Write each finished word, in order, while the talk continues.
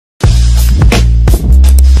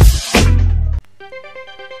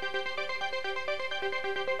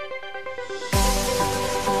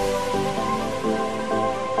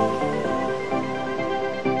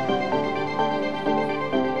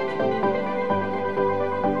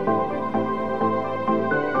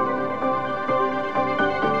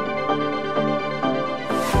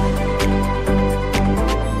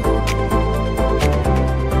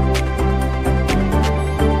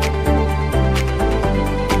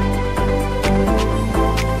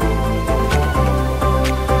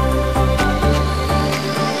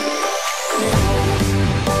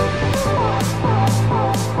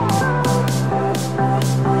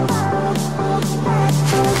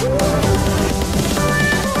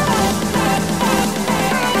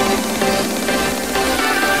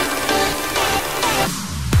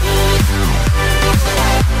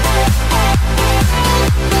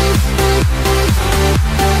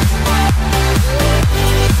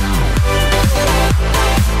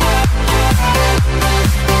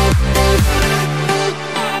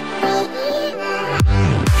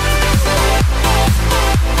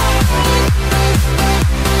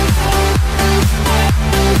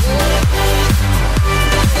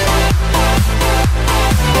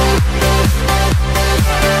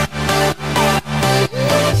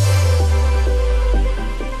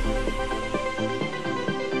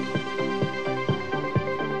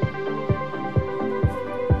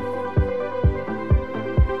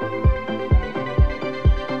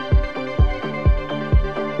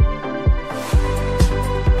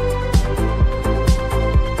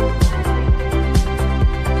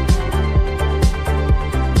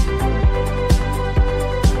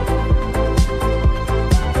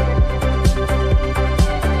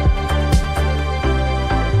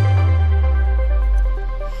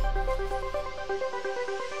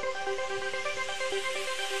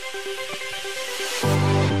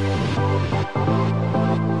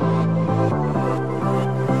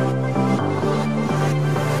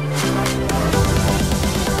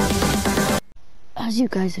you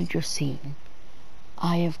guys have just seen,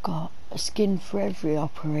 I have got a skin for every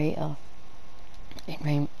operator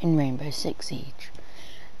in Rainbow Six Siege,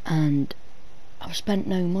 and I've spent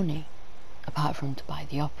no money apart from to buy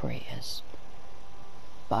the operators,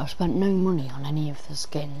 but I've spent no money on any of the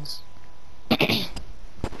skins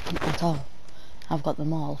at all. I've got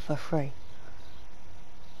them all for free,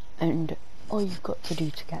 and all you've got to do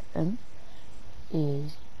to get them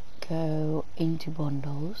is go into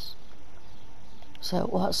bundles. So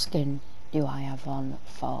what skin do I have on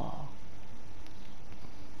for,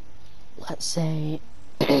 let's say,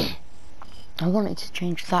 I wanted to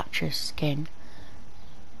change Thatcher's skin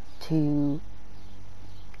to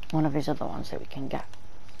one of his other ones that we can get.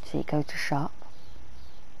 So you go to shop,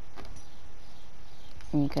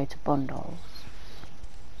 and you go to bundles.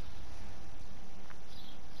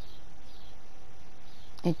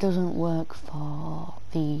 It doesn't work for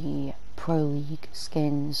the Pro League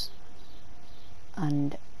skins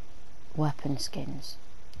and weapon skins,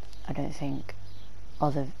 I don't think,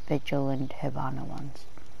 or the Vigil and Hibana ones,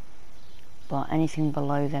 but anything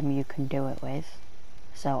below them you can do it with.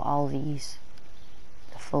 So all these,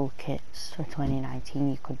 the full kits for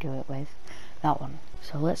 2019, you could do it with that one.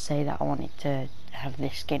 So let's say that I wanted to have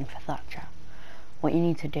this skin for Thatcher. What you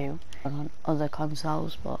need to do on other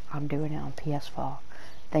consoles, but I'm doing it on PS4,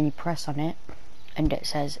 then you press on it and it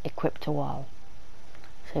says equip to all.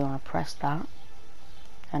 So you want to press that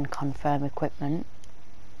and confirm equipment,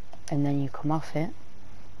 and then you come off it,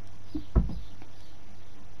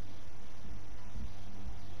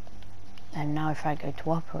 and now if I go to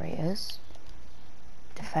operators,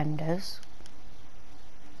 defenders,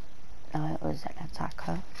 no, it was an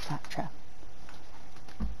attacker, Thatcher,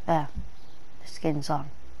 there, the skin's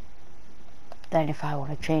on. Then if I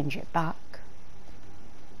want to change it back,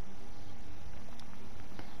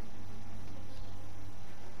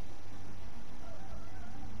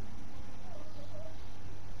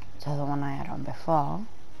 so the one I had on before,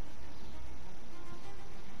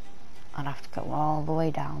 I'd have to go all the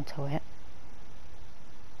way down to it.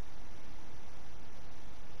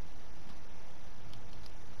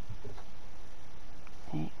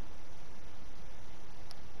 Okay.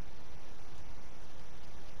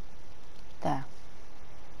 There.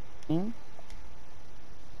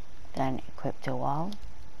 Then equip to all,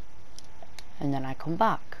 and then I come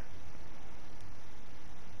back.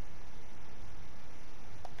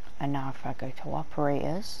 And now if I go to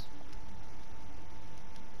operators,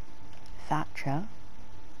 Thatcher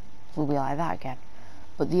will be like that again.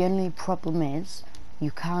 But the only problem is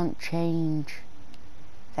you can't change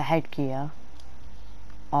the headgear,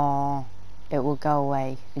 or it will go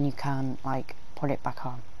away and you can't like put it back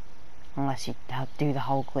on unless you do the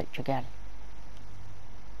whole glitch again.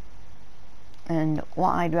 And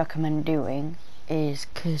what I'd recommend doing is,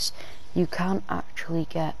 because you can't actually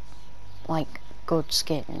get like good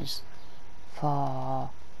skins for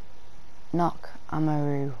Nock,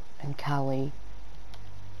 Amaru and Kali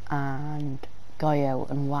and Goyo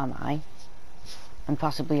and Wamai, and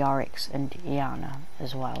possibly Oryx and Iana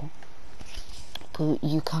as well, but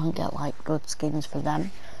you can't get like good skins for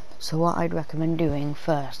them. So what I'd recommend doing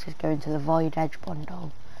first is going to the Void Edge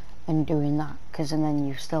bundle and doing that, because then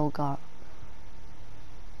you've still got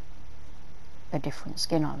a different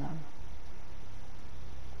skin on them.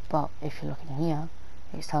 But if you're looking here,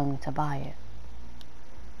 it's telling me to buy it.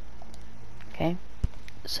 Okay,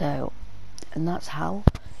 so, and that's how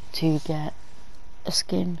to get a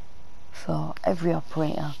skin for every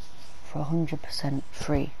operator for 100%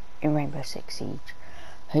 free in Rainbow Six Siege.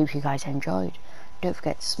 Hope you guys enjoyed. Don't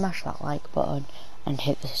forget to smash that like button and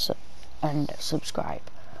hit the and subscribe.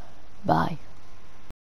 Bye.